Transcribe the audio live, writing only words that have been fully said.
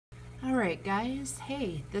Alright guys,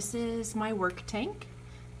 hey, this is my work tank.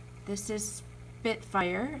 This is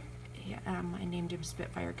Spitfire. I named him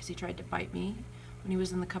Spitfire because he tried to bite me when he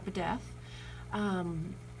was in the cup of death.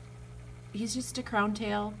 He's just a crown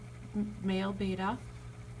tail male beta,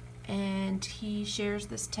 and he shares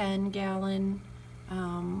this 10-gallon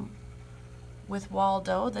with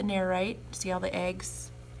Waldo, the Nerite. See all the eggs?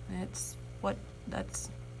 That's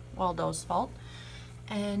Waldo's fault.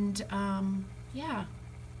 And yeah,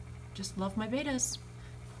 just love my betas.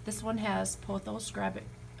 This one has pothos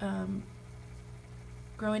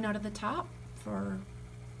growing out of the top for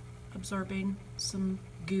absorbing some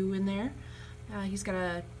goo in there. He's got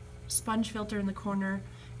a sponge filter in the corner.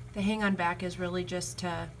 The hang on back is really just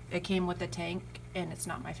it came with the tank, and it's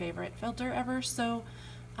not my favorite filter ever, so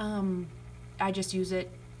I just use it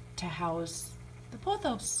to house the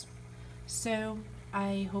pothos. So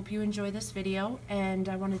I hope you enjoy this video, and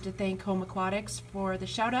I wanted to thank Home Aquatics for the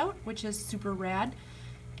shout out, which is super rad.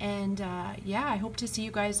 And yeah, I hope to see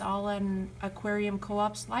you guys all on Aquarium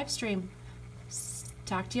Co-op's live stream.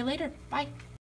 Talk to you later. Bye.